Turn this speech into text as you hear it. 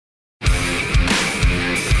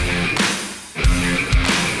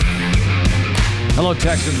Hello,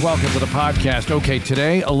 Texans. Welcome to the podcast. Okay,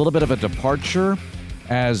 today, a little bit of a departure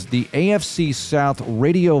as the AFC South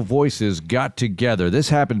radio voices got together. This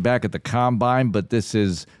happened back at the Combine, but this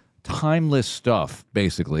is timeless stuff,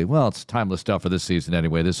 basically. Well, it's timeless stuff for this season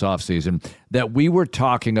anyway, this offseason, that we were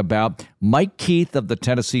talking about. Mike Keith of the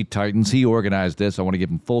Tennessee Titans, he organized this. I want to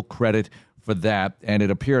give him full credit for that, and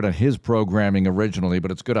it appeared on his programming originally,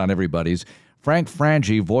 but it's good on everybody's. Frank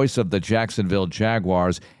Frangie, voice of the Jacksonville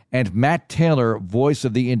Jaguars, and Matt Taylor, voice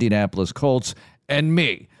of the Indianapolis Colts, and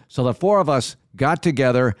me. So the four of us got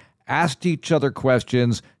together, asked each other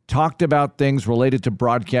questions, talked about things related to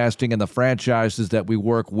broadcasting and the franchises that we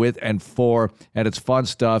work with and for, and it's fun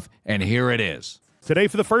stuff, and here it is. Today,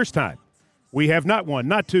 for the first time, we have not one,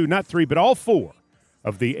 not two, not three, but all four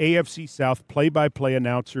of the AFC South play-by-play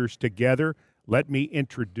announcers together. Let me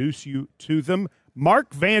introduce you to them.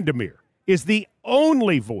 Mark Vandermeer is the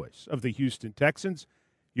only voice of the Houston Texans.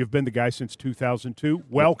 You've been the guy since 2002.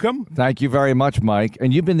 Welcome. Thank you very much, Mike.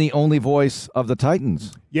 And you've been the only voice of the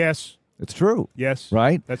Titans. Yes. It's true. Yes.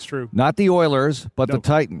 Right? That's true. Not the Oilers, but No, the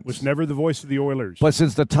Titans. Was never the voice of the Oilers. But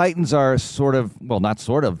since the Titans are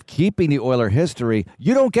keeping the Oiler history,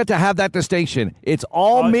 you don't get to have that distinction. It's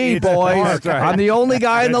all me, it's boys. right. I'm the only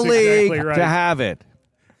guy in the That's league exactly right. to have it.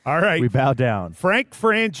 All right. We bow down. Frank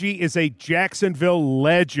Frangie is a Jacksonville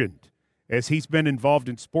legend, as he's been involved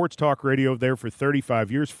in sports talk radio there for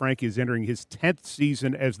 35 years. Frank is entering his 10th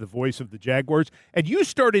season as the voice of the Jaguars. And you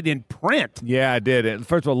started in print. Yeah, I did. And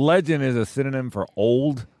first of all, legend is a synonym for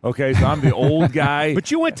old. Okay, so I'm the old guy. But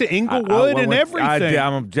you went to Inglewood and everything.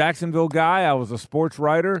 I'm a Jacksonville guy. I was a sports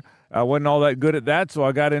writer. I wasn't all that good at that, so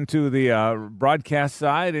I got into the broadcast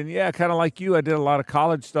side. And, yeah, kind of like you, I did a lot of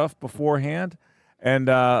college stuff beforehand and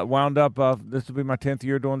wound up this will be my 10th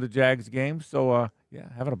year doing the Jags games. So, yeah,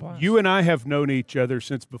 having a blast. You and I have known each other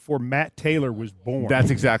since before Matt Taylor was born. That's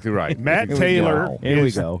exactly right. Matt Taylor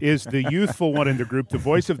is the youthful one in the group, the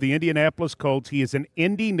voice of the Indianapolis Colts. He is an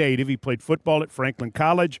Indy native. He played football at Franklin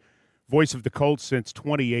College, voice of the Colts since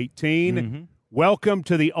 2018. Mm-hmm. Welcome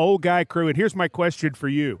to the old guy crew. And here's my question for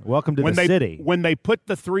you. Welcome to the city. When they put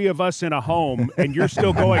the three of us in a home and you're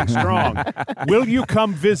still going strong, will you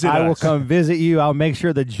come visit us? I will come visit you. I'll make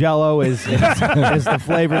sure the Jell-O is the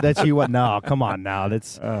flavor that you want. No, come on now.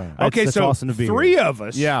 That's so awesome to be three here. of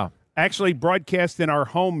us actually broadcast in our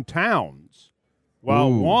hometowns,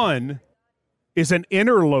 while one is an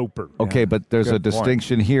interloper. Okay, but there's a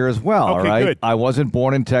distinction here as well, Okay, all right? good. I wasn't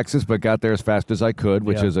born in Texas, but got there as fast as I could,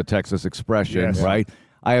 which is a Texas expression, Yes. right?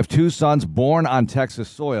 I have two sons born on Texas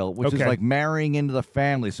soil, which is Okay. like marrying into the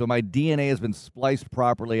family. So my DNA has been spliced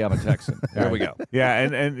properly. I'm a Texan. There we go. Yeah,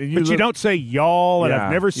 and But you don't say y'all, and Yeah,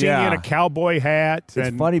 I've never seen you in a cowboy hat.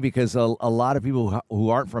 It's funny because a lot of people who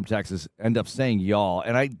aren't from Texas end up saying y'all,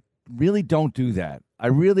 and I really don't do that. I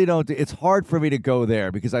really don't. It's hard for me to go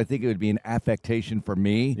there because I think it would be an affectation for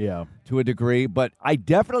me to a degree. But I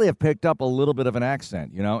definitely have picked up a little bit of an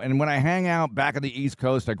accent, you know. And when I hang out back on the East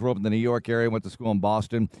Coast, I grew up in the New York area, went to school in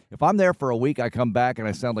Boston. If I'm there for a week, I come back and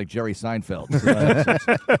I sound like Jerry Seinfeld.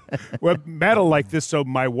 Well, Matt will like this. So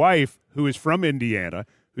my wife, who is from Indiana,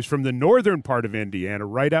 who's from the northern part of Indiana,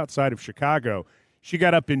 right outside of Chicago, she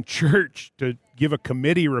got up in church to give a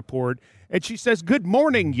committee report, and she says, "Good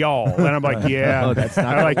morning, y'all." And I'm like, "Yeah." That's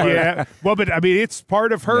not I'm like, "Yeah." Well, but I mean, it's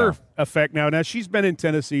part of her effect now. Now she's been in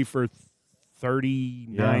Tennessee for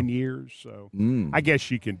 39 years, so I guess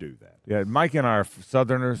she can do that. Yeah, Mike and I are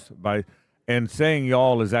Southerners and saying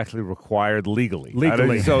y'all is actually required legally.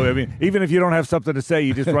 So, I mean, even if you don't have something to say,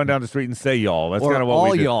 you just run down the street and say y'all. That's kind of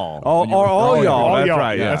what we do. Y'all. All y'all. That's y'all.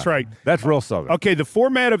 right. Yeah. That's right. That's real Southern. Okay, the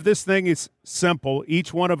format of this thing is simple.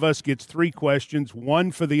 Each one of us gets 3 questions,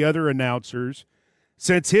 one for the other announcers.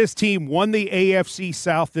 Since his team won the AFC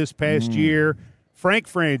South this past year, Frank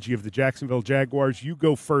Frangie of the Jacksonville Jaguars, you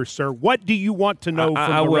go first, sir. What do you want to know from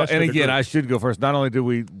I the will. rest And of the again, group? I should go first. Not only do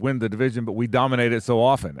we win the division, but we dominate it so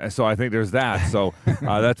often. And so I think there's that. So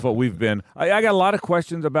that's what we've been. I got a lot of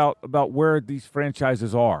questions about where these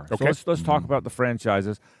franchises are. Okay. So let's talk about the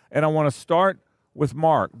franchises. And I want to start with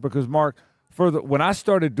Mark because, Mark, when I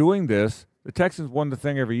started doing this, the Texans won the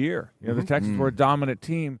thing every year. You know, the Texans were a dominant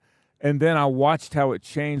team. And then I watched how it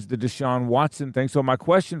changed the Deshaun Watson thing. So my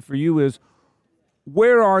question for you is,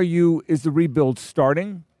 where are you? Is the rebuild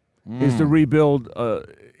starting? Is the rebuild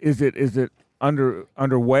is it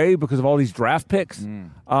underway because of all these draft picks?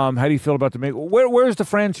 How do you feel about the make? Where's the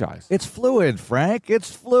franchise? It's fluid, Frank.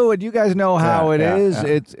 It's fluid. You guys know how it is.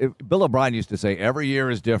 Yeah. Bill O'Brien used to say every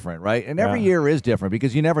year is different, right? And every year is different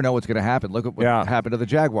because you never know what's going to happen. Look at what happened to the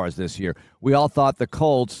Jaguars this year. We all thought the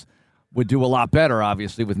Colts would do a lot better,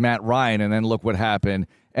 obviously, with Matt Ryan, and then look what happened.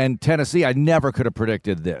 And Tennessee, I never could have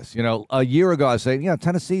predicted this. A year ago, I was saying,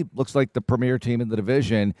 Tennessee looks like the premier team in the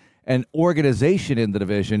division and organization in the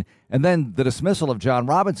division. And then the dismissal of John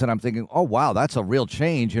Robinson, I'm thinking, oh, wow, that's a real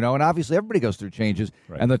change, and obviously everybody goes through changes.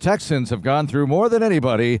 Right. And the Texans have gone through more than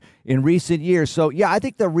anybody in recent years. So, yeah, I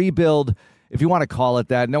think the rebuild, if you want to call it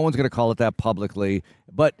that, no one's going to call it that publicly,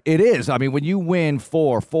 but it is. I mean, when you win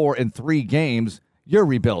 4 and 3 games, you're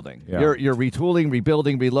rebuilding. Yeah. You're retooling,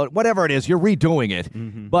 rebuilding, reload, whatever it is, you're redoing it.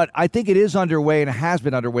 Mm-hmm. But I think it is underway and it has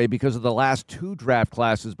been underway because of the last 2 draft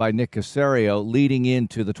classes by Nick Caserio leading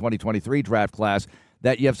into the 2023 draft class,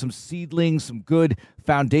 that you have some seedlings, some good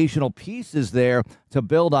foundational pieces there to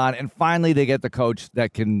build on, and finally they get the coach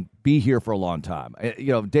that can be here for a long time.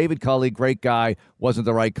 David Culley, great guy, wasn't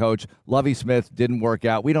the right coach. Lovie Smith didn't work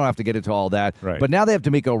out. We don't have to get into all that. Right. But now they have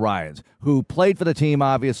D'Amico Ryans, who played for the team,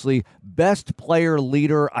 obviously, best player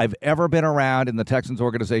leader I've ever been around in the Texans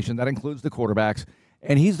organization. That includes the quarterbacks.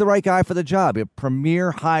 And he's the right guy for the job. A premier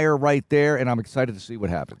hire right there, and I'm excited to see what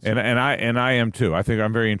happens. And I am too. I think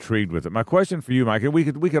I'm very intrigued with it. My question for you, Mike, we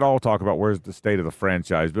could all talk about where's the state of the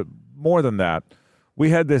franchise, but more than that, we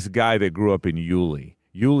had this guy that grew up in Yulee.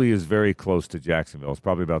 Yulee is very close to Jacksonville. It's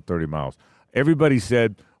probably about 30 miles. Everybody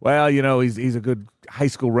said, well, he's a good high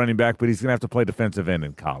school running back, but he's going to have to play defensive end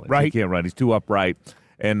in college. Right. He can't run. He's too upright.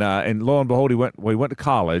 And lo and behold, he went to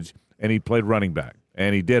college and he played running back,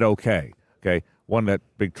 and he did okay. Okay. Won that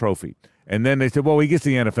big trophy. And then they said, well, he gets to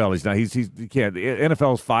the NFL. He can't. The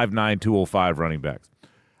NFL is 5'9", 205 running backs.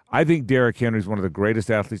 I think Derrick Henry is one of the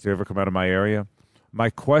greatest athletes to ever come out of my area. My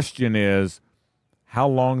question is, how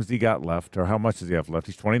long has he got left, or how much does he have left?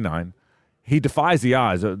 He's 29. He defies the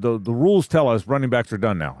odds. The rules tell us running backs are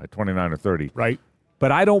done now at 29 or 30. Right.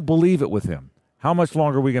 But I don't believe it with him. How much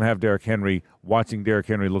longer are we going to have Derrick Henry, watching Derrick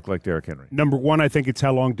Henry look like Derrick Henry? Number one, I think it's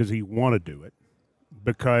how long does he want to do it,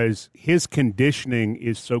 because his conditioning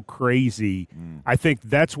is so crazy. I think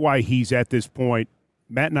that's why he's at this point.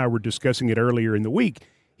 Matt and I were discussing it earlier in the week.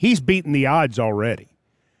 He's beaten the odds already.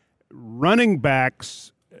 Running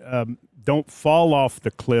backs don't fall off the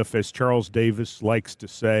cliff, as Charles Davis likes to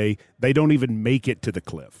say. They don't even make it to the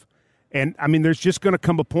cliff. And, there's just going to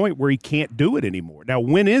come a point where he can't do it anymore. Now,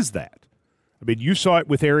 when is that? You saw it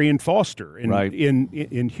with Arian Foster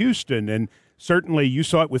in Houston, and certainly you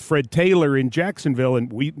saw it with Fred Taylor in Jacksonville,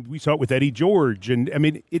 and we saw it with Eddie George. And,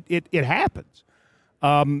 it happens.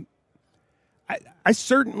 I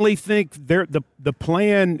certainly think the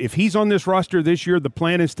plan, if he's on this roster this year, the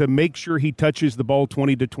plan is to make sure he touches the ball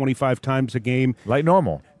 20 to 25 times a game. Like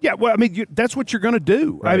normal. Yeah, well, that's what you're going to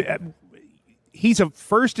do. Right. He's a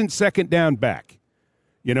first and second down back,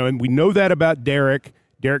 and we know that about Derrick.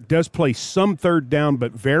 Derrick does play some third down,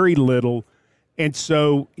 but very little. And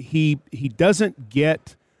so he doesn't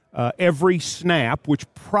get every snap, which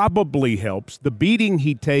probably helps. The beating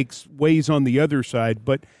he takes weighs on the other side,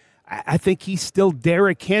 but I think he's still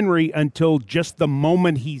Derrick Henry until just the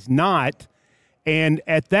moment he's not. And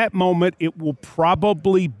at that moment, it will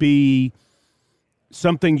probably be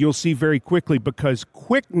something you'll see very quickly, because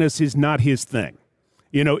quickness is not his thing.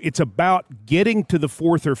 It's about getting to the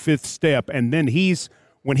 4th or 5th step, and then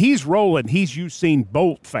when he's rolling, he's Usain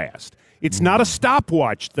Bolt fast. It's not a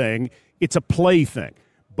stopwatch thing. It's a play thing.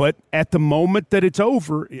 But at the moment that it's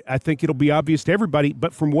over, I think it'll be obvious to everybody.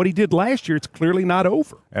 But from what he did last year, it's clearly not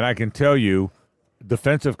over. And I can tell you,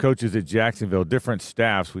 defensive coaches at Jacksonville, different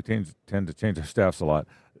staffs, we tend to change our staffs a lot,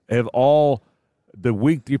 have all, the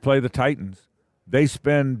week you play the Titans, they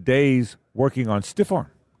spend days working on stiff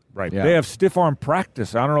arm. Right. Yeah. They have stiff arm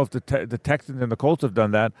practice. I don't know if the Texans and the Colts have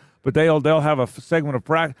done that, but they'll have a segment of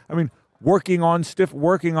practice. Working on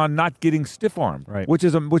not getting stiff arm, right? Which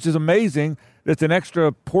is amazing. That's an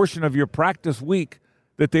extra portion of your practice week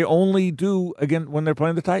that they only do again when they're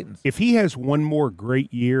playing the Titans. If he has one more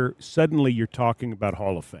great year, suddenly you're talking about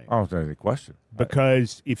Hall of Fame. Oh, that's a question.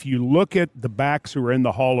 Because if you look at the backs who are in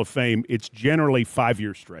the Hall of Fame, it's generally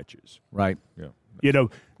 5-year stretches. Right. Yeah.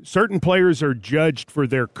 Certain players are judged for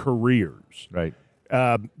their careers. Right.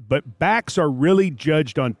 But backs are really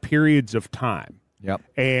judged on periods of time. Yep.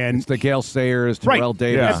 And it's the Gale Sayers, Terrell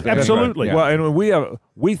Davis. Yeah, absolutely. Yeah. Well, and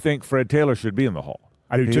we think Fred Taylor should be in the Hall.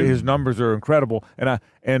 I do too. His numbers are incredible,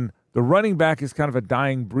 and the running back is kind of a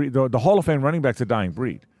dying breed. The Hall of Fame running back's a dying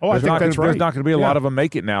breed. Oh, I think that's right. There's not going to be a lot of them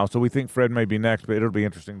make it now, so we think Fred may be next, but it'll be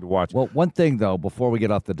interesting to watch. Well, one thing though, before we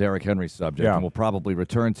get off the Derrick Henry subject, and we'll probably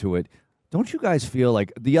return to it. Don't you guys feel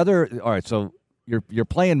like the other? All right, so you're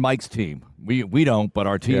playing Mike's team. We don't, but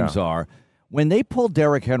our teams are. when they pulled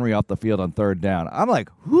Derrick Henry off the field on third down, I'm like,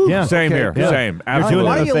 whew, Yeah. Same okay, here. good. Same. You're doing Absolutely.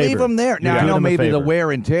 Why them do a you leave favor. him there? Now, You're I know doing them a maybe the favor.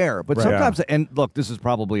 wear and tear, but Right. sometimes, and look, this is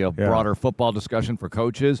probably a broader football discussion for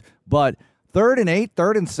coaches, but 3rd and 8,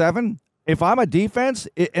 3rd and 7, if I'm a defense,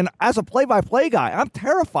 and as a play-by-play guy, I'm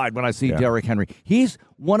terrified when I see Derrick Henry. He's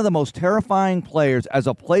one of the most terrifying players as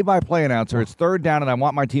a play-by-play announcer. It's 3rd down, and I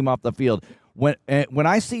want my team off the field. When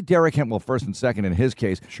I see Derrick Henry, well, 1st and 2nd in his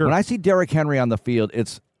case, when I see Derrick Henry on the field,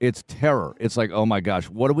 it's terror. It's like, oh my gosh,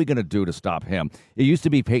 what are we going to do to stop him? It used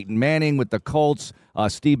to be Peyton Manning with the Colts,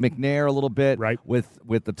 Steve McNair a little bit, right?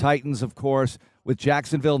 With the Titans, of course. With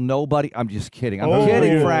Jacksonville, nobody. I'm just kidding. I'm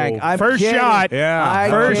kidding, Frank. I'm First kidding. shot. Yeah.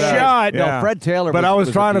 First shot. No, Fred Taylor. But I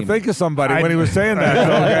was trying to the think of somebody when he was saying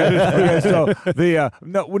that. So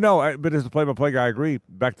but as a play-by-play guy, I agree.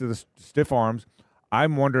 Back to the stiff arms.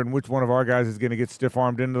 I'm wondering which one of our guys is going to get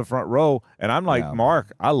stiff-armed into the front row, and I'm like,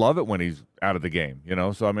 Mark, I love it when he's out of the game,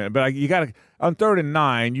 So I mean, but you got to on 3rd and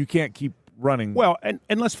 9, you can't keep running. Well, and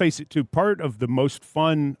let's face it, too.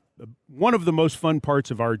 One of the most fun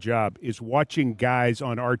parts of our job is watching guys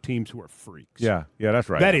on our teams who are freaks. Yeah, that's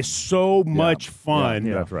right. That is so much fun.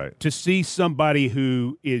 Yeah, that's right. To see somebody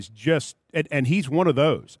who is just, and he's one of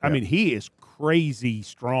those. I mean, he is crazy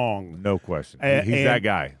strong. No question. He's that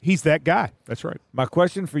guy. He's that guy. That's right. My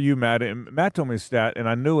question for you, Matt, and Matt told me a stat, and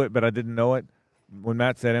I knew it, but I didn't know it. When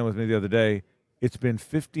Matt sat in with me the other day, it's been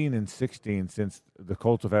 15 and 16 since the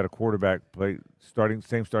Colts have had a quarterback play,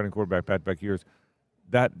 same starting quarterback back-to-back years.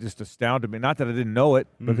 That just astounded me. Not that I didn't know it,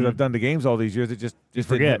 because I've done the games all these years. It just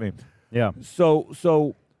didn't hit me. Yeah. So,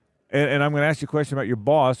 and I'm going to ask you a question about your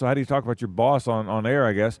boss. So how do you talk about your boss on air,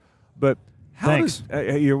 I guess? But Thanks.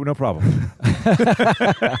 You're no problem.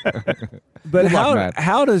 But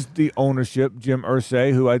how does the ownership, Jim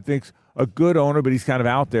Irsay, who I think's a good owner, but he's kind of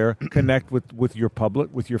out there, connect with your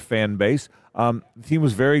public, with your fan base? The team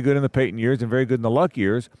was very good in the Peyton years and very good in the Luck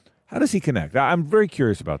years. How does he connect? I'm very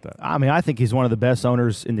curious about that. I mean, I think he's one of the best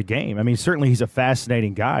owners in the game. I mean, certainly he's a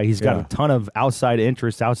fascinating guy. He's got a ton of outside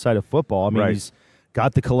interests outside of football. I mean, he's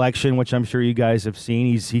got the collection, which I'm sure you guys have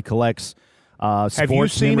seen. He collects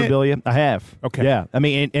sports memorabilia. I have. Okay. Yeah. I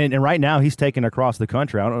mean, and right now he's taken across the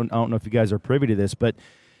country. I don't know if you guys are privy to this, but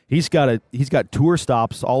he's got tour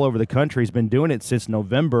stops all over the country. He's been doing it since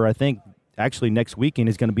November. I think actually next weekend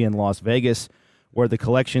he's going to be in Las Vegas, where the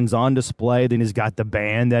collection's on display. Then he's got the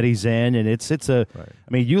band that he's in, and it's I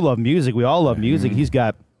mean, you love music. We all love music. He's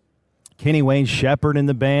got Kenny Wayne Shepherd in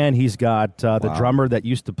the band. He's got the drummer that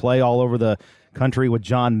used to play all over the country with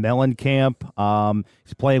John Mellencamp.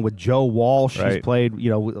 He's playing with Joe Walsh. Right. He's played,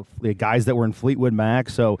 with the guys that were in Fleetwood Mac.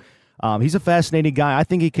 So he's a fascinating guy. I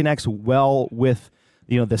think he connects well with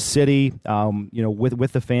the city,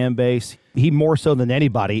 with the fan base. He more so than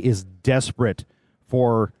anybody is desperate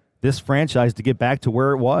for this franchise to get back to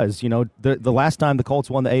where it was. The last time the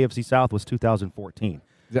Colts won the AFC South was 2014,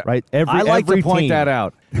 right? I like to point that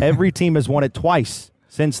out. Every team has won it twice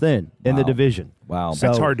since then in the division. Wow.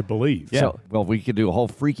 That's hard to believe. Yeah. So, well, we could do a whole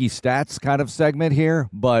freaky stats kind of segment here,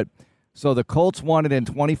 but so the Colts won it in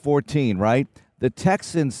 2014, right? The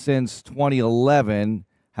Texans since 2011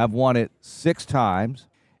 have won it 6 times.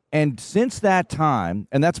 And since that time,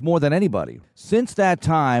 and that's more than anybody, since that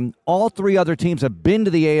time, all 3 other teams have been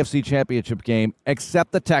to the AFC Championship game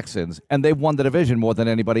except the Texans, and they've won the division more than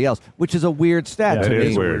anybody else, which is a weird stat to me. It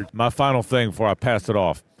is weird. My final thing before I pass it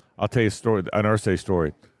off, I'll tell you a story, an Irsay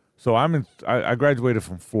story. So I graduated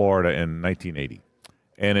from Florida in 1980.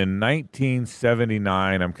 And in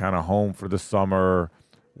 1979, I'm kind of home for the summer,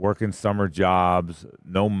 working summer jobs,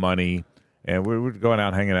 no money, and we're going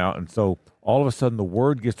out hanging out. And so all of a sudden the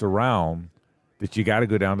word gets around that you got to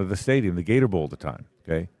go down to the stadium, the Gator Bowl at the time,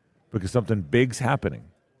 okay, because something big's happening,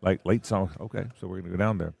 like late summer. Okay, so we're going to go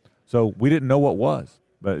down there. So we didn't know what was,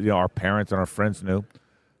 but our parents and our friends knew.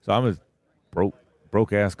 So I'm a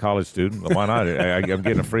broke-ass college student. Why not? I'm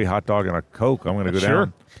getting a free hot dog and a Coke. I'm going to go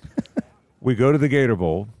down. We go to the Gator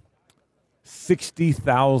Bowl.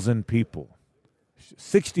 60,000 people,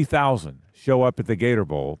 60,000 show up at the Gator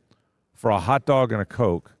Bowl for a hot dog and a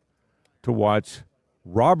Coke to watch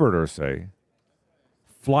Robert Irsay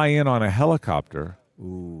fly in on a helicopter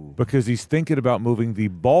because he's thinking about moving the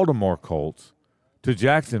Baltimore Colts to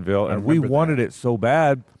Jacksonville, and we wanted it so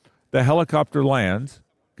bad. The helicopter lands,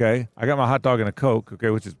 okay? I got my hot dog and a Coke, okay,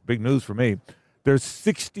 which is big news for me. There's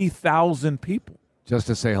 60,000 people. Just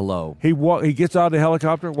to say hello. He gets out of the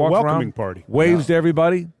helicopter, walks welcoming around, party. waves to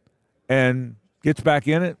everybody, and gets back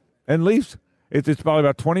in it and leaves. It's probably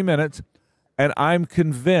about 20 minutes, and I'm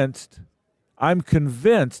convinced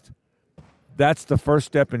that's the first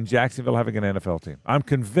step in Jacksonville having an NFL team. I'm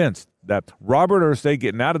convinced that Robert Irsay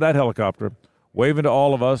getting out of that helicopter, waving to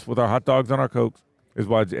all of us with our hot dogs and our Cokes is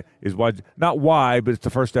why not why, but it's the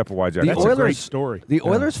first step of why Jacksonville. That's a great story. The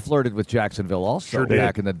Oilers flirted with Jacksonville also Sure did.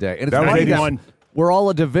 back in the day. And it's That was funny 81. we're all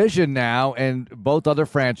a division now, and both other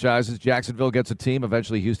franchises, Jacksonville gets a team,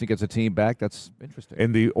 eventually Houston gets a team back. That's interesting.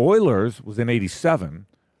 And the Oilers was in 87.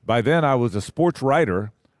 By then, I was a sports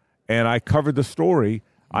writer, and I covered the story.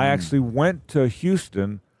 I actually went to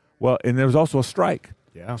Houston. Well, and there was also a strike.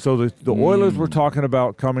 Yeah. So the Oilers were talking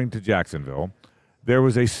about coming to Jacksonville. There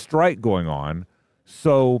was a strike going on.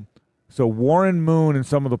 So Warren Moon and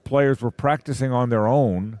some of the players were practicing on their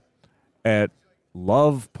own at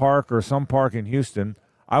Love Park or some park in Houston.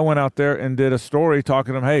 I went out there and did a story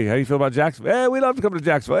talking to them. Hey, how do you feel about Jacksonville? Hey, we love to come to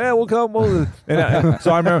Jacksonville. Hey, we'll come.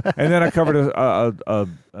 So I remember, and then I covered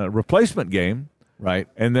a replacement game, Right.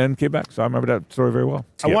 and then came back. So I remember that story very well.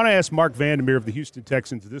 I want to ask Mark Vandermeer of the Houston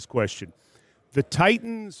Texans this question. The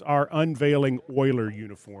Titans are unveiling Oiler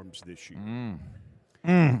uniforms this year.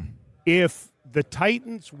 If the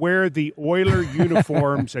Titans wear the Oiler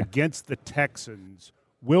uniforms against the Texans,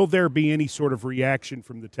 will there be any sort of reaction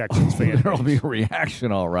from the Texans fans? There'll be a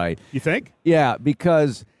reaction, all right. You think? Yeah,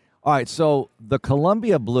 because, all right, so the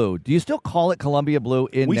Columbia Blue, do you still call it Columbia Blue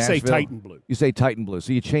in We Nashville? say Titan Blue. You say Titan Blue.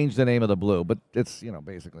 So you change the name of the blue, but it's,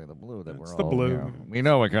 basically the blue that It's we're the all, blue. we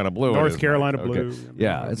know what kind of blue it North is. Carolina Okay. blue.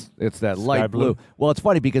 Yeah, it's that light blue. blue. Well, it's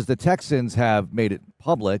funny because the Texans have made it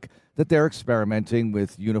public that they're experimenting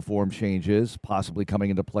with uniform changes, possibly coming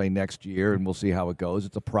into play next year, and we'll see how it goes.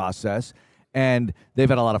 It's a process. And they've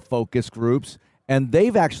had a lot of focus groups, and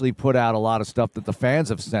they've actually put out a lot of stuff that the fans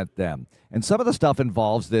have sent them. And some of the stuff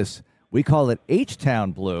involves this, we call it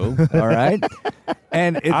H-Town blue, all right?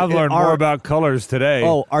 And I've learned more about colors today.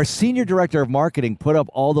 Oh, our senior director of marketing put up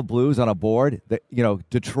all the blues on a board.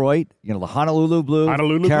 Detroit, the Honolulu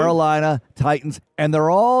blue, Carolina, Titans, and they're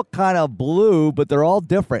all kind of blue, but they're all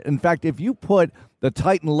different. In fact, if you put the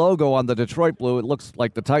Titan logo on the Detroit blue, it looks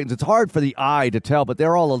like the Titans. It's hard for the eye to tell, but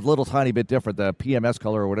they're all a little tiny bit different, the PMS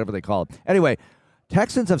color or whatever they call it. Anyway,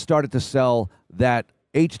 Texans have started to sell that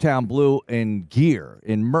H-Town blue in gear,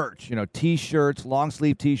 in merch, T-shirts,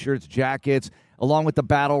 long-sleeve T-shirts, jackets, along with the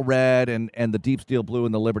battle red and the deep steel blue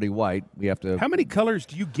and the Liberty white. We have to. How many colors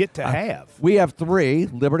do you get to have? We have 3: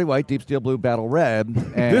 Liberty white, deep steel blue, battle red.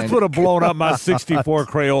 And this would have blown up my 64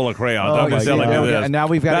 Crayola crayons. I'm just telling you this. And now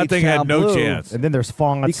we've got that thing had H-Town no blue. chance. And then there's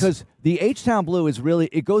fonts. Because the H-Town blue is really,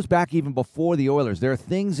 it goes back even before the Oilers. There are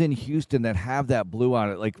things in Houston that have that blue on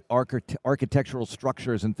it, like architectural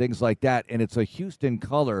structures and things like that, and it's a Houston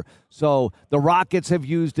color. So the Rockets have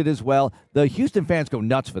used it as well. The Houston fans go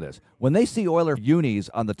nuts for this. When they see Oiler unis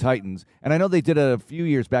on the Titans, and I know they did it a few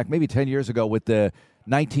years back, maybe 10 years ago with the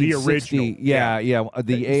 1960, original,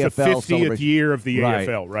 the It's AFL the 50th year of the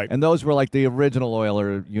AFL, right? And those were like the original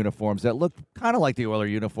Oiler uniforms that looked kind of like the Oiler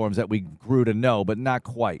uniforms that we grew to know, but not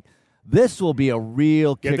quite. This will be a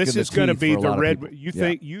real kick in the teeth. This is going to be for a the lot of red.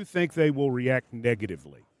 people. You think they will react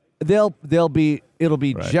negatively? It'll be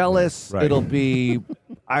jealous. right. It'll be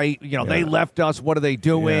they left us. What are they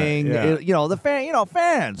doing? Yeah.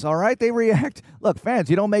 Fans, all right, they react. Look, fans,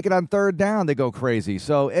 you don't make it on third down, they go crazy.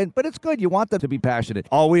 But it's good. You want them to be passionate.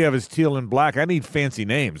 All we have is teal and black. I need fancy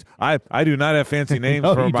names. I do not have fancy names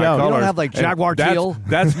No, for you my don't. colors. You don't have, like, Jaguar teal?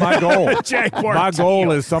 That's my goal. Jaguar my goal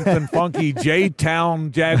teal. is something funky.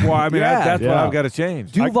 J-Town Jaguar. I mean, that's what I've got to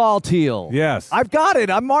change. Duval teal. Yes. I've got it.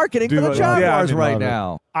 I'm marketing for the Duval- yeah, Jaguars I mean, right love it.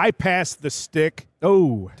 now. I passed the stick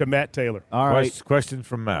Oh, to Matt Taylor. all right. Questions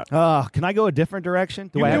from Matt. Can I go a different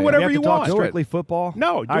direction? You can do whatever we have you to talk want. Strictly football?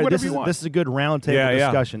 No, do All right, whatever this you is, want. This is a good roundtable Yeah, yeah.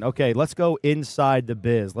 discussion. Okay, let's go inside the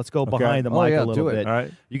biz. Let's go behind the Oh, mic yeah, a little do it. bit. All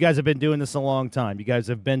right. You guys have been doing this a long time. You guys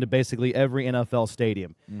have been to basically every NFL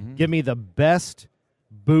stadium. Give me the best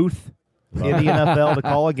booth in the NFL to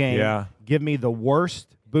call a game. Yeah. Give me the worst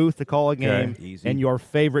booth to call a game. Easy. And your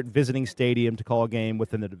favorite visiting stadium to call a game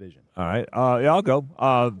within the division. All right. I'll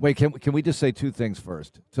go. Wait, can we just say two things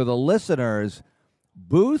first? To the listeners,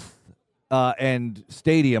 booth and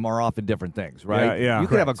stadium are often different things, right? Yeah, You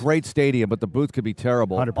could have a correct. great stadium, but the booth could be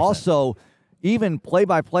terrible. 100%. Also, even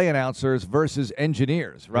play-by-play announcers versus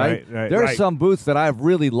engineers, right? Right, There are right. some booths that I've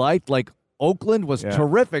really liked, like Oakland was Yeah.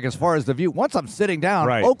 terrific as far as the view. Once I'm sitting down,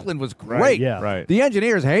 Right. Oakland was great. Yeah. Right. The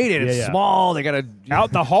engineers hate it. It's Yeah, yeah. small. They got to Out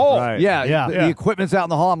in the hall. Right. Yeah, Yeah. the Yeah. equipment's out in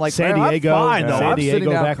the hall. I'm like, San man, Diego, I'm fine, though. San I'm sitting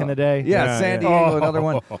Diego down. back in the day. Yeah, Yeah, San yeah. Diego, another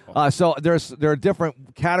one. So there are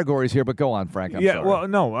different categories here, but go on, Frank. I'm sorry. Well,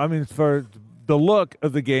 no. I mean, for the look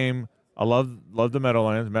of the game, I love the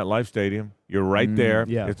Meadowlands, MetLife Stadium. You're right there.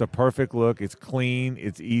 yeah. It's a perfect look. It's clean.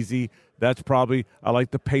 It's easy. That's probably. I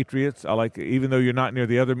like the Patriots. I like, even though you're not near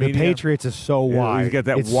the other media. The Patriots is so wide. You get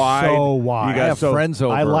that it's wide. so wide. I have friends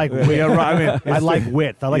over. I like width. Yeah, right. I mean, I like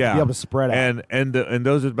width. I like to be able to spread out. And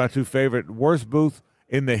those are my two favorite. Worst booth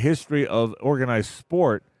in the history of organized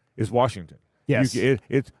sport is Washington. Yes.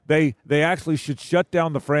 They actually should shut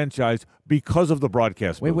down the franchise because of the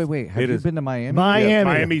broadcast booth. Wait. Have you been to Miami?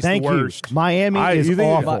 Miami's Thank the worst. You. Miami is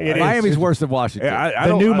awful. Miami's worse than Washington.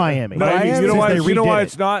 The new Miami. No, you know why? You know why it.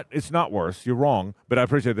 it's not? It's not worse. You're wrong, but I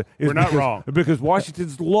appreciate that. We're not wrong because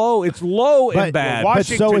Washington's low. It's low and bad. But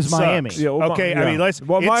so is Miami. Sucks. Okay, I mean, it sucks.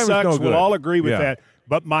 No, we'll all agree with that.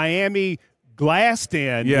 But Miami, glassed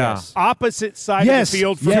in, opposite side of the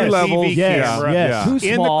field from the TV camera, Too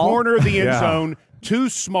in the small. corner of the end zone, too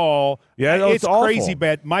small. Yeah, it's awful. crazy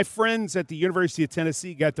bad. My friends at the University of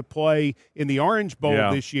Tennessee got to play in the Orange Bowl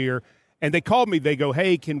this year, and they called me. They go,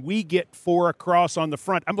 "Hey, can we get 4 across on the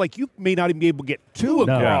front?" I'm like, "You may not even be able to get 2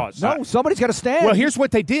 across." No, somebody's got to stand. Well, here's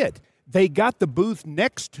what they did. They got the booth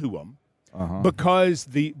next to them. Because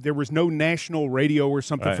there was no national radio or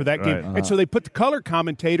something for that game. And so they put the color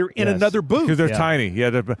commentator in another booth. Because they're tiny.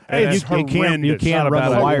 Yeah, it's horrendous. You can't run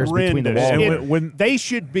the wires between the walls.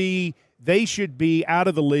 They should be out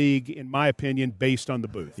of the league, in my opinion, based on the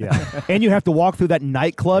booth. Yeah. And you have to walk through that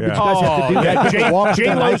nightclub. You guys have to do that.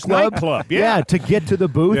 J-Lo's nightclub. Yeah, to get to the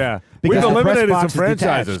booth. Yeah. Because We've the press eliminated some box is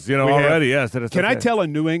franchises, detached. already. Yes. Can I tell a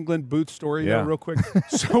New England booth story real quick?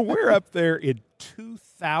 So we're up there in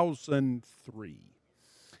 2003,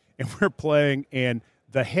 and we're playing, and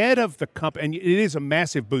the head of the company, and it is a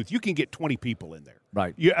massive booth. You can get 20 people in there.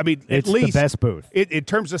 Right. I mean, it's at least the best booth. In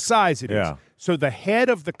terms of size, it is. So the head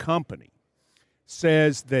of the company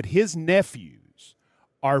says that his nephews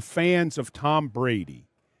are fans of Tom Brady.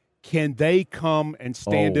 Can they come and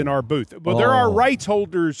stand in our booth? Well, they're our rights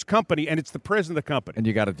holders company, and it's the president of the company. And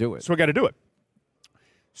you got to do it. So we got to do it.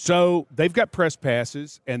 So they've got press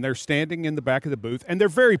passes, and they're standing in the back of the booth, and they're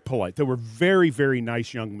very polite. They were very, very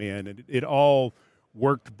nice young men, and it all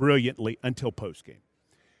worked brilliantly until postgame.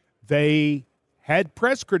 They had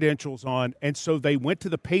press credentials on, and so they went to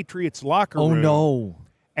the Patriots locker room. Oh, no.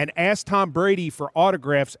 And asked Tom Brady for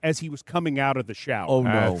autographs as he was coming out of the shower. Oh,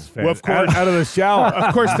 no. Well, of course, out of the shower.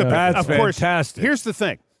 Of course, That's fantastic. Here's the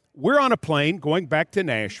thing. We're on a plane going back to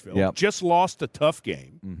Nashville. Just lost a tough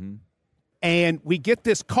game. And we get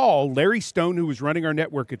this call. Larry Stone, who was running our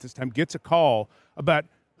network at this time, gets a call about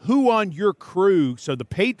who on your crew. So the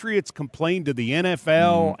Patriots complained to the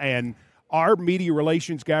NFL, and our media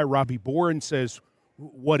relations guy, Robbie Boren, says,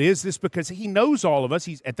 what is this? Because he knows all of us.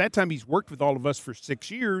 At that time, he's worked with all of us for 6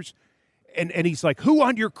 years. And he's like, who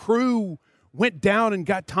on your crew went down and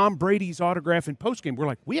got Tom Brady's autograph in postgame? We're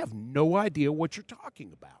like, we have no idea what you're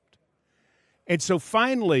talking about. And so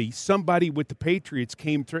finally, somebody with the Patriots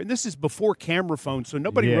came through. And this is before camera phones, so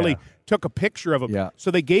nobody really took a picture of him. Yeah. So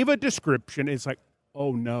they gave a description. It's like,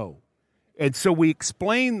 oh, no. And so we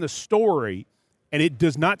explained the story. And it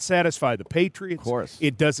does not satisfy the Patriots. Of course.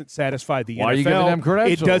 It doesn't satisfy the NFL. Why are you giving them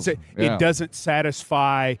credentials? It doesn't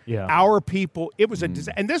satisfy our people. It was and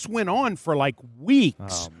this went on for like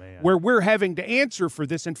weeks where we're having to answer for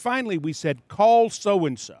this. And finally we said, call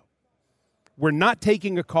so-and-so. We're not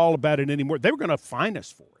taking a call about it anymore. They were going to fine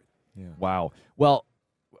us for it. Yeah. Wow. Well,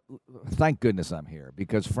 thank goodness I'm here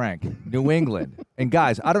because, Frank, New England, and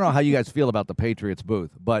guys, I don't know how you guys feel about the Patriots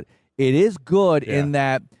booth, but it is good in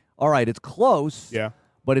that, all right, it's close,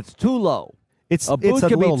 but it's too low. A booth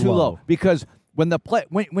can be too low because when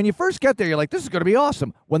when you first get there, you're like, this is going to be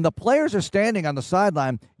awesome. When the players are standing on the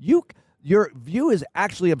sideline, your view is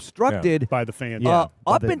actually obstructed by the fans.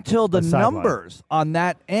 up until the numbers on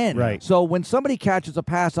that end. Right. So when somebody catches a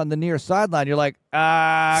pass on the near sideline, you're like,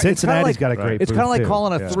 Cincinnati's got a great It's kind of like too.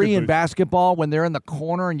 calling a three in basketball when they're in the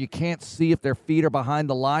corner and you can't see if their feet are behind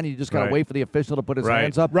the line. And you just got to wait for the official to put his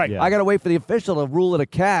hands up. Right. I got to wait for the official to rule it a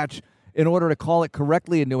catch in order to call it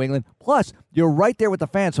correctly in New England. Plus, you're right there with the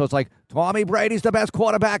fans, so it's like, Tommy Brady's the best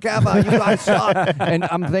quarterback ever. You guys suck. And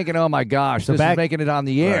I'm thinking, oh, my gosh, this is making it on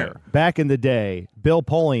the air. Back in the day, Bill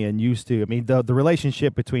Polian used to, I mean, the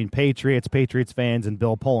relationship between Patriots fans, and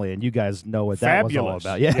Bill Polian, you guys know what that was all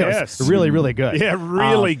about. Yeah, yes. It was really, really good. Yeah,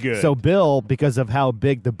 really good. So Bill, because of how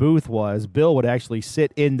big the booth was, Bill would actually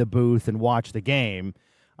sit in the booth and watch the game.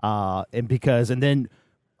 And then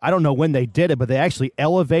I don't know when they did it, but they actually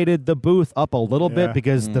elevated the booth up a little bit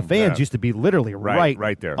because the fans used to be literally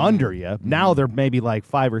right there under you. Now they're maybe like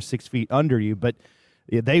 5 or 6 feet under you, but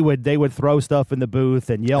they would throw stuff in the booth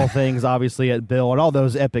and yell things, obviously, at Bill and all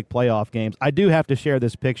those epic playoff games. I do have to share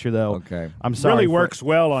this picture, though. Okay. I'm sorry. Really works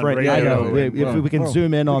well on radio. I know. If we can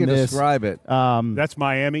zoom in on this. Describe it. That's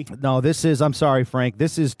Miami. No, this is, I'm sorry, Frank.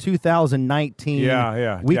 This is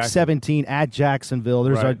 2019, week 17 at Jacksonville.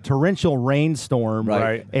 There's a torrential rainstorm.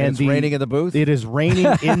 Right. And it's raining in the booth? It is raining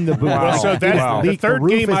in the booth. Well, so that's the third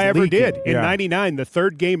game I ever did. In Yeah. 99, the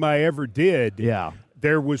third game I ever did. Yeah.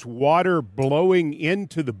 There was water blowing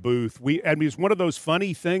into the booth. It's one of those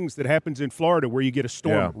funny things that happens in Florida where you get a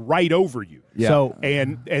storm right over you. Yeah. So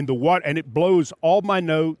and the water and it blows all my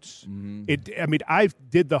notes. I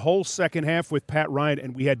did the whole second half with Pat Ryan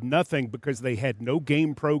and we had nothing because they had no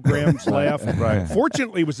game programs left. Right.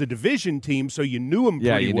 Fortunately, it was a division team, so you knew them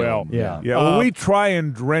pretty you knew well. them. Yeah, well, we try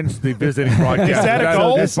and drench the visiting broadcast. Is that a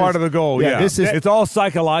goal? That's part of the goal. Yeah, it's all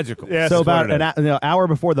psychological. Yeah, so about an hour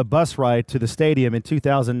before the bus ride to the stadium in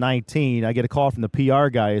 2019, I get a call from the PR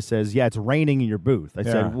guy who says, "Yeah, it's raining in your booth." I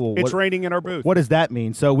said, "Well, it's raining in our booth." What does that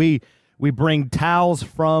mean?" So we bring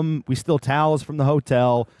we steal towels from the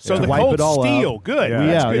hotel. So to the wipe cold it all steel, up. good. Yeah.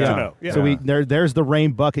 That's good Yeah. to know. Yeah. So there's the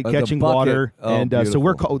rain bucket The catching bucket. water, Oh, and so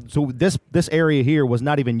beautiful. so this area here was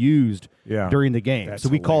not even used during the game. That's so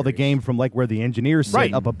we call the hilarious. game from like where the engineers sit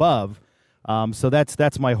Right. up above. So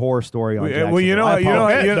that's my horror story on Jacksonville. Well, you know,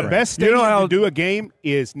 The best stadium to do a game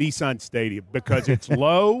is Nissan Stadium because it's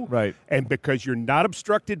low, Right. and because you're not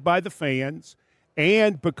obstructed by the fans,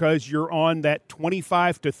 and because you're on that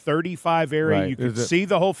 25 to 35 area, Right. you can see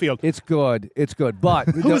the whole field. It's good. It's good. But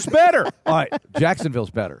Who's better? all right, Jacksonville's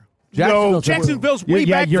better. No, Jacksonville's way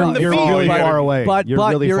back from the you're field. really far away. But you're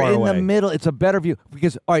really you're far in away. the middle. It's a better view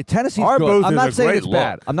because all right, Tennessee's Our good. booth I'm is not a saying great it's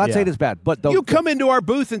bad. look. I'm not saying it's bad. But You come into our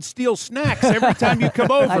booth and steal snacks every time you come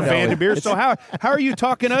over, Vanderbeer. So how are you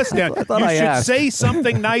talking us down? You I should asked. say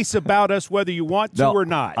something nice about us, whether you want to No, or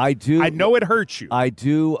not. I do. I know it hurts you. I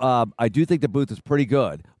do. I do think the booth is pretty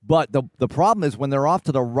good. But the problem is when they're off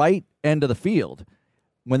to the right end of the field.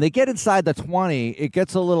 When they get inside the 20, it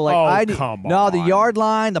gets a little like come no, the on. yard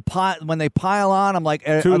line, when they pile on, I'm like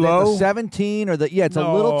Too are they low? the 17 or it's a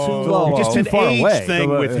little too low. Just Too an far age away. thing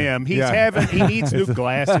So, with him. He needs new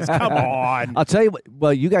glasses. Come on. I'll tell you what.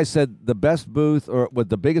 Well, you guys said the best booth or what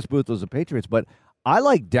the biggest booth was the Patriots, but I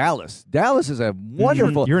like Dallas. Dallas is a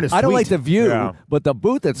wonderful. You're in a I don't suite. like the view, Yeah. but the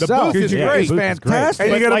booth itself booth is is great. is The booth is great. fantastic.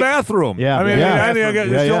 And you get a like- bathroom. Yeah. I mean, Yeah. I got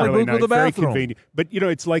it's the only Really booth with a very bathroom. convenient. But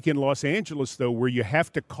it's like in Los Angeles though, where you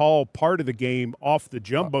have to call part of the game off the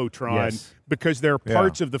jumbotron Yes. because there are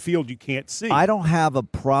parts of the field you can't see. I don't have a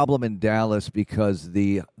problem in Dallas because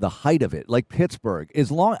the height of it, like Pittsburgh,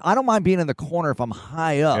 I don't mind being in the corner if I'm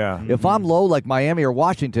high up. Yeah. If I'm low, like Miami or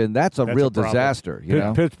Washington, that's a real a problem. disaster. You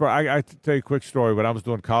know? Pittsburgh. I tell you a quick story. When I was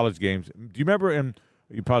doing college games, do you remember?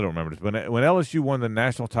 You probably don't remember this. When LSU won the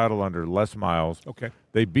national title under Les Miles, Okay.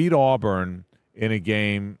 they beat Auburn in a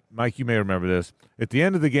game. Mike, you may remember this. At the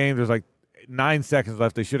end of the game, there's like 9 seconds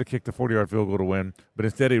left. They should have kicked the 40-yard field goal to win, but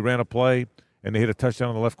instead he ran a play and they hit a touchdown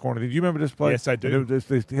in the left corner. Do you remember this play? Yes, I do.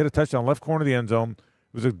 They hit a touchdown left corner of the end zone.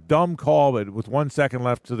 It was a dumb call, but with 1 second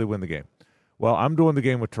left, so they win the game. Well, I'm doing the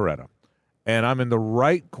game with Toretta, and I'm in the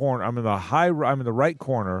right corner. I'm in the right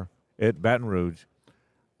corner at Baton Rouge.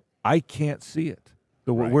 I can't see it.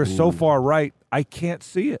 We're so far right, I can't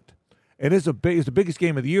see it. And it's the biggest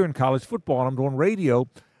game of the year in college football, and I'm doing radio,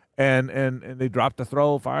 and they dropped the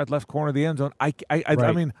throw, fired left corner of the end zone. I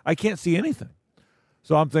mean, I can't see anything.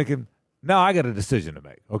 So I'm thinking, now I got a decision to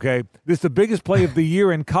make, okay? This is the biggest play of the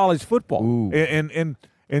year in college football.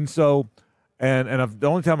 And so the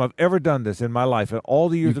only time I've ever done this in my life, in all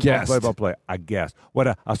the years of play-by-play, I guessed.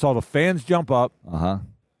 I saw the fans jump up,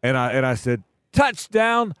 and I said,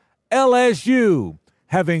 touchdown, LSU,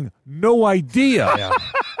 having no idea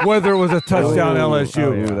whether it was a touchdown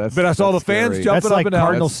LSU. But I saw the fans jumping That's up like and down.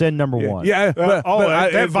 cardinal sin number one. Yeah,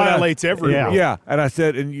 that violates every rule. Yeah, and I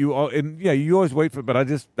said, you always wait for, but I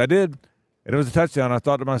did, and it was a touchdown. I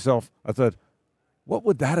thought to myself, I said, what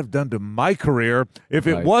would that have done to my career if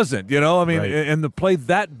it wasn't? You know, I mean, and the play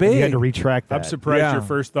that big. You had to retract that. I'm surprised your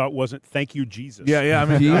first thought wasn't "Thank you, Jesus." Yeah. I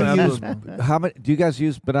mean, do you guys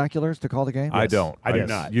use binoculars to call the game? I don't. I do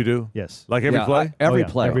not. You do? Yes. Like every play? Every yeah,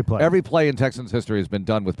 play. every play. Every play in Texans history has been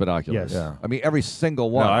done with binoculars. Yes. Yeah. I mean, every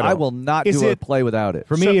single one. No, I don't. I will not Is do a it- play without it.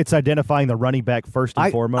 For me, it's identifying the running back first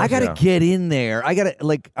and foremost. I got to get in there. I got to,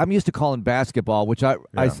 like, I'm used to calling basketball, which I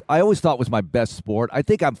always thought was my best sport. I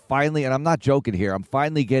think I'm finally, and I'm not joking here, I'm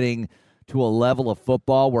finally getting to a level of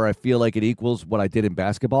football where I feel like it equals what I did in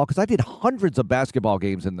basketball, because I did hundreds of basketball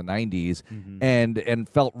games in the 90s and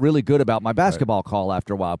felt really good about my basketball call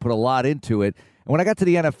after a while. I put a lot into it. And when I got to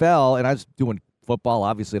the NFL and I was doing football,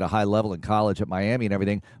 obviously at a high level in college at Miami and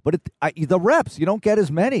everything. But the reps, you don't get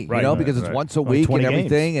as many, because it's once a week and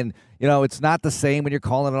everything. Games. And, it's not the same when you're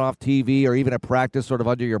calling it off TV or even at practice sort of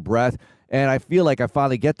under your breath. And I feel like I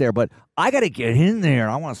finally get there. But I got to get in there.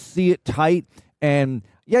 I want to see it tight. And,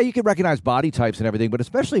 yeah, you can recognize body types and everything, but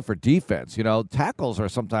especially for defense, tackles are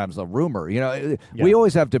sometimes a rumor. We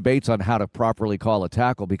always have debates on how to properly call a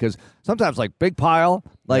tackle because sometimes, like, big pile,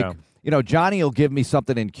 Johnny will give me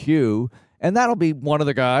something in Q, and that'll be one of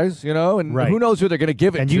the guys, and who knows who they're going to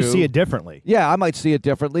give it to. And you see it differently. Yeah, I might see it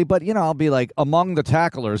differently, but, I'll be like among the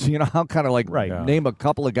tacklers, I'll kind of name a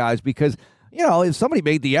couple of guys because – if somebody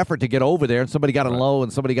made the effort to get over there and somebody got him low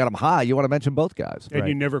and somebody got him high, you want to mention both guys. And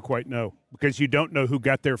you never quite know because you don't know who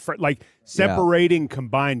got there first. Like separating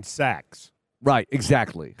combined sacks. Right,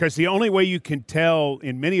 exactly. Because the only way you can tell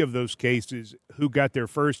in many of those cases who got there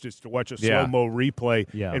first is to watch a slow-mo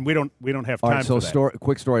replay, and we don't have time for that.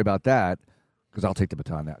 Quick story about that because I'll take the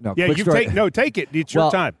baton now. No, take it. It's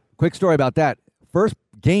your time. Quick story about that. First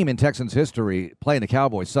game in Texans history playing the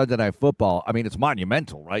Cowboys, Sunday Night Football. I mean, it's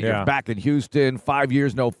monumental, right? Yeah. You're back in Houston, 5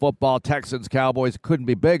 years no football. Texans, Cowboys, couldn't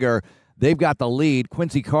be bigger. They've got the lead.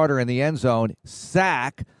 Quincy Carter in the end zone,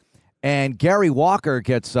 sack, and Gary Walker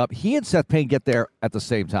gets up. He and Seth Payne get there at the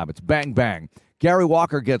same time. It's bang, bang. Gary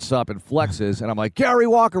Walker gets up and flexes, and I'm like, Gary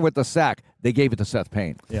Walker with the sack. They gave it to Seth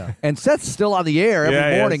Payne. Yeah. And Seth's still on the air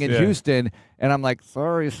every morning in Houston, and I'm like,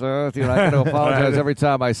 sorry, Seth. I got to apologize every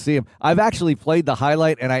time I see him. I've actually played the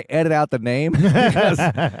highlight, and I edit out the name because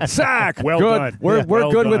sack. Well good. done. We're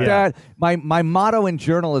good done. with that. My motto in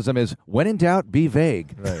journalism is, when in doubt, be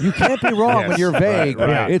vague. Right. You can't be wrong when you're vague.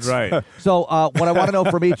 Right. So what I want to know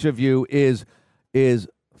from each of you is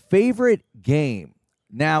favorite game.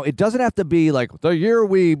 Now, it doesn't have to be like the year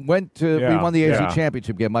we won the AFC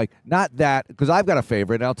Championship game, Mike. Not that, because I've got a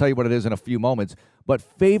favorite, and I'll tell you what it is in a few moments. But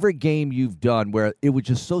favorite game you've done where it was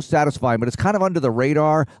just so satisfying, but it's kind of under the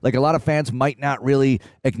radar. Like a lot of fans might not really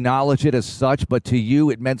acknowledge it as such, but to you,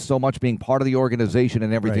 it meant so much being part of the organization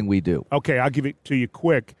and everything we do. Okay, I'll give it to you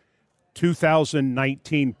quick.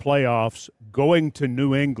 2019 playoffs, going to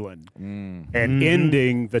New England and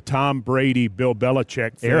ending the Tom Brady, Bill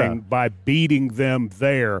Belichick thing by beating them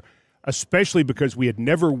there, especially because we had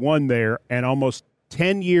never won there, and almost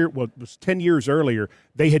 10 years earlier,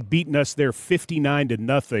 they had beaten us there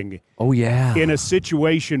 59-0. Oh, yeah. In a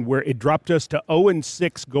situation where it dropped us to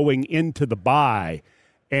 0-6 going into the bye.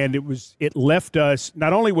 And it left us,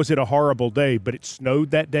 not only was it a horrible day, but it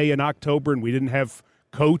snowed that day in October, and we didn't have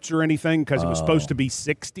coats or anything because it was supposed to be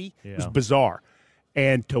 60. It was bizarre.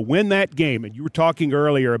 And to win that game, and you were talking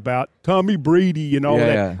earlier about Tommy Brady and all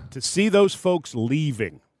that, to see those folks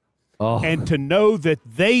leaving and to know that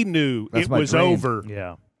they knew it was over,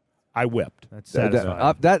 I wept. That's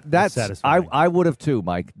satisfying. That's satisfying. I would have too,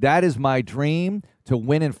 Mike. That is my dream, to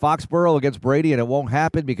win in Foxborough against Brady, and it won't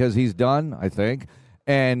happen because he's done, I think.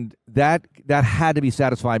 And that had to be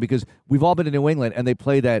satisfying because we've all been to New England, and they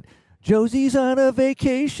play that Josie's on a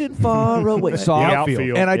vacation far away song.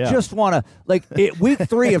 And I just want to, week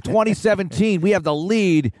 3 of 2017, we have the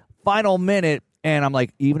lead, final minute, and I'm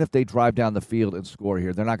like, even if they drive down the field and score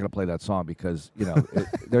here, they're not going to play that song because,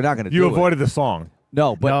 they're not going to do it. You avoided the song.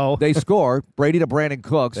 No, they score. Brady to Brandon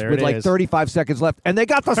Cooks with 35 seconds left, and they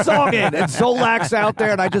got the song in. And Solak's out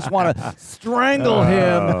there, and I just want to strangle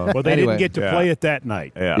him. Well, they didn't get to play it that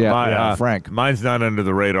night. Frank. Mine's not under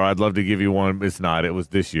the radar. I'd love to give you one. It's not. It was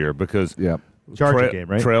this year because Charger game,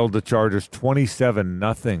 right? Trailed the Chargers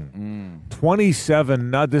 27-0.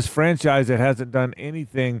 27-0. This franchise that hasn't done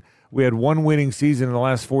anything. We had one winning season in the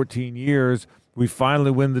last 14 years. We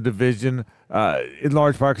finally win the division, in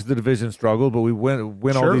large part because the division struggled, but we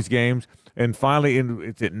win all these games. And finally,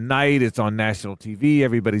 it's at night. It's on national TV.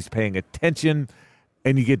 Everybody's paying attention,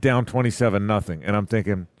 and you get down 27-0. And I'm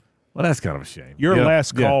thinking, well, that's kind of a shame. Your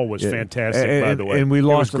last call was fantastic, by the way. And we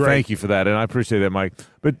lost. Thank you for that, and I appreciate that, Mike.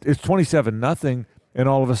 But it's 27-0, and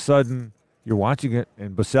all of a sudden you're watching it,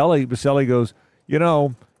 and Baselli goes,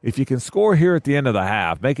 if you can score here at the end of the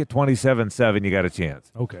half, make it 27-7, you got a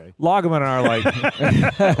chance. Okay. Taylor,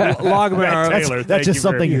 that's just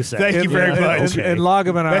something you said. Thank you very much. And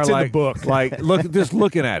Lageman are that's in the book. Just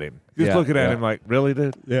looking at him. Looking at him like,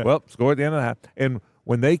 really? Well, score at the end of the half. And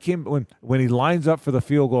when he lines up for the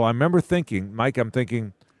field goal, I remember thinking, Mike, God,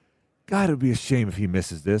 it would be a shame if he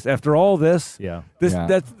misses this. After all this, God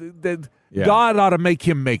ought to make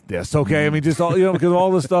him make this, okay? I mean, just all, because of all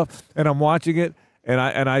this stuff. And I'm watching it. And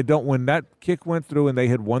I don't. When that kick went through and they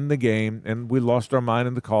had won the game and we lost our mind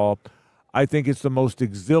in the call, I think it's the most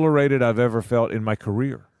exhilarated I've ever felt in my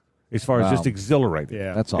career. as far as just exhilarating.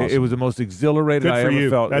 Yeah, that's awesome. It was the most exhilarated Good I for ever you.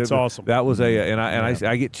 felt. That's awesome. That was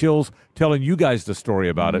I get chills telling you guys the story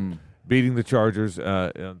about it, beating the Chargers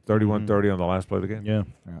 31-30 on the last play of the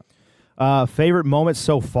game. Yeah. Favorite moments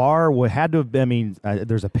so far had to have been,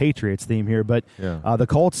 there's a Patriots theme here, but the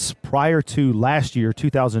Colts prior to last year,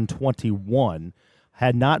 2021,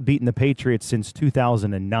 had not beaten the Patriots since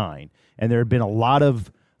 2009. And there had been a lot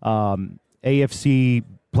of AFC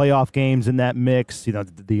playoff games in that mix.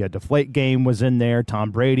 The deflate game was in there.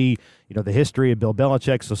 Tom Brady, the history of Bill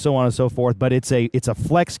Belichick, so on and so forth. But it's a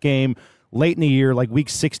flex game late in the year, like week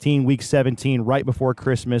 16, week 17, right before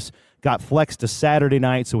Christmas. Got flexed to Saturday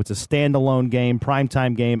night, so it's a standalone game,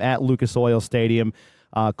 primetime game at Lucas Oil Stadium.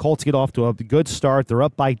 Colts get off to a good start. They're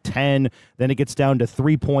up by 10. Then it gets down to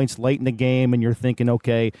 3 points late in the game, and you're thinking,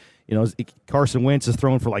 okay, Carson Wentz is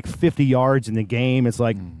throwing for like 50 yards in the game. It's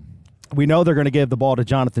like, we know they're going to give the ball to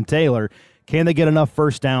Jonathan Taylor. Can they get enough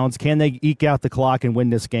first downs? Can they eke out the clock and win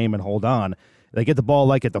this game and hold on? They get the ball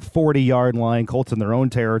like at the 40-yard line. Colts in their own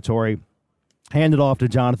territory. Hand it off to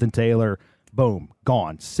Jonathan Taylor. Boom,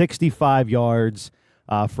 gone. 65 yards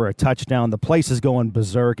for a touchdown. The place is going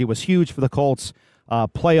berserk. It was huge for the Colts.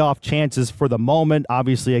 Playoff chances for the moment.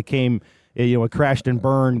 Obviously, it came, it crashed and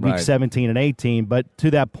burned week 17 and 18. But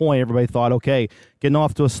to that point, everybody thought, okay, getting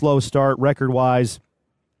off to a slow start record-wise,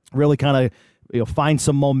 really kind of find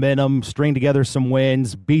some momentum, string together some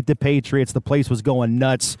wins, beat the Patriots. The place was going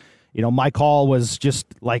nuts. My call was just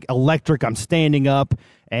like electric. I'm standing up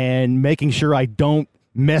and making sure I don't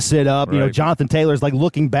mess it up. Right. Jonathan Taylor's like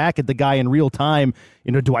looking back at the guy in real time.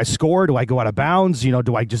 Do I score? Do I go out of bounds?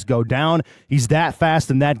 Do I just go down? He's that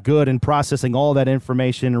fast and that good in processing all that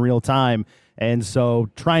information in real time. And so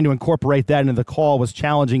trying to incorporate that into the call was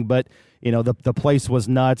challenging, but the place was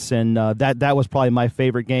nuts, and that was probably my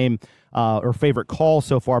favorite game or favorite call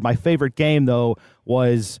so far. My favorite game, though,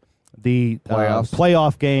 was the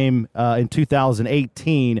playoff game in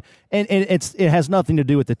 2018, and it has nothing to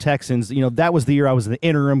do with the Texans. That was the year I was the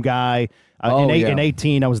interim guy. In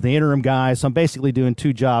 18, I was the interim guy, so I'm basically doing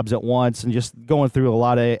two jobs at once and just going through a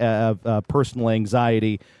lot of personal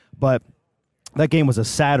anxiety. But that game was a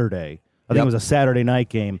Saturday. I think it was a Saturday night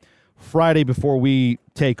game. Friday before we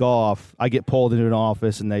take off, I get pulled into an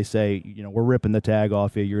office and they say, we're ripping the tag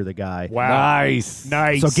off you. You're the guy. Wow. Nice.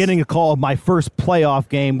 So getting a call of my first playoff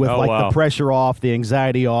game with the pressure off, the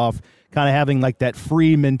anxiety off, kind of having like that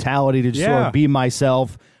free mentality to just sort of be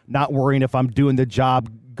myself, not worrying if I'm doing the job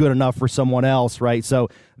good enough for someone else, right? So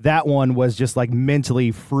that one was just like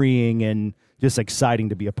mentally freeing and just exciting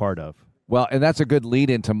to be a part of. Well, and that's a good lead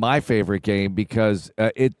into my favorite game because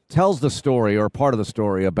it tells the story or part of the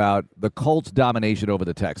story about the Colts' domination over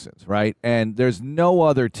the Texans, right? And there's no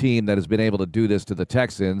other team that has been able to do this to the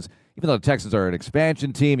Texans, even though the Texans are an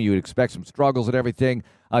expansion team. You would expect some struggles and everything.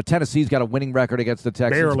 Tennessee's got a winning record against the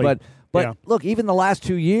Texans. Barely. But look, even the last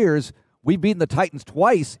 2 years, we've beaten the Titans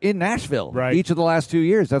twice in Nashville. Right. Each of the last 2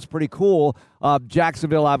 years. That's pretty cool.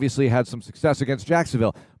 Jacksonville obviously had some success against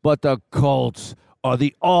Jacksonville. But the Colts are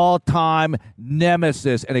the all-time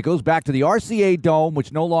nemesis. And it goes back to the RCA Dome,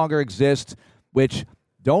 which no longer exists, which,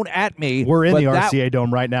 don't at me. We're in the RCA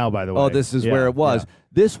Dome right now, by the way. Oh, this is where it was. Yeah.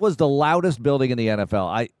 This was the loudest building in the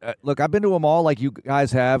NFL. Look, I've been to them all like you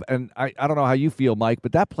guys have, and I don't know how you feel, Mike,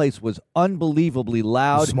 but that place was unbelievably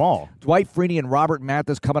loud. Small. Dwight Freeney and Robert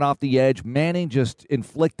Mathis coming off the edge. Manning just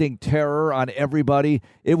inflicting terror on everybody.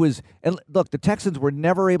 It was, and look, the Texans were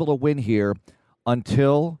never able to win here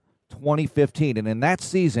until 2015, and in that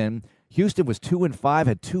season, Houston was 2-5,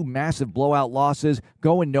 had two massive blowout losses,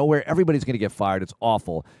 going nowhere. Everybody's going to get fired. It's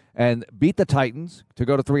awful. And beat the Titans to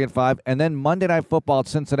go to 3-5, and then Monday Night Football at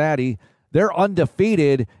Cincinnati, they're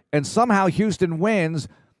undefeated, and somehow Houston wins,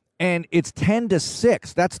 and it's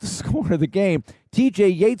 10-6. That's the score of the game. T.J.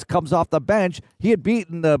 Yates comes off the bench. He had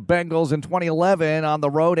beaten the Bengals in 2011 on the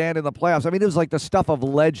road and in the playoffs. I mean, it was like the stuff of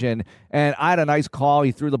legend, and I had a nice call.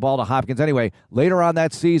 He threw the ball to Hopkins. Anyway, later on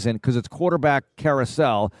that season, because it's quarterback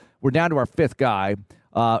carousel, we're down to our fifth guy.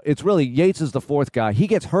 It's really Yates is the fourth guy. He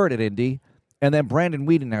gets hurt at Indy, and then Brandon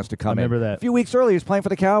Whedon has to come in. Remember that. A few weeks earlier, he's playing for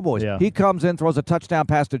the Cowboys. Yeah. He comes in, throws a touchdown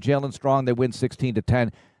pass to Jalen Strong. They win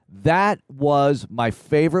 16-10. That was my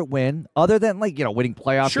favorite win, other than winning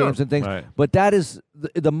playoff games and things. Right. But that is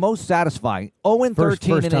the most satisfying.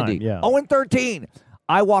 0-13 in Indy. Yeah. 0-13.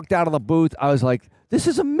 I walked out of the booth. I was like, this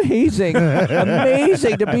is amazing.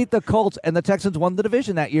 Amazing to beat the Colts. And the Texans won the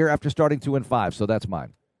division that year after starting 2-5. So that's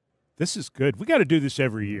mine. This is good. We got to do this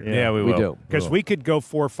every year. Yeah, we will. We do. Because we could go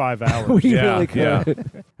 4 or 5 hours. We really could. Yeah.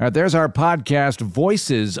 All right, there's our podcast,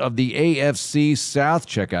 Voices of the AFC South.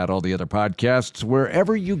 Check out all the other podcasts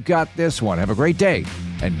wherever you got this one. Have a great day,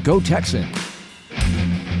 and go Texans.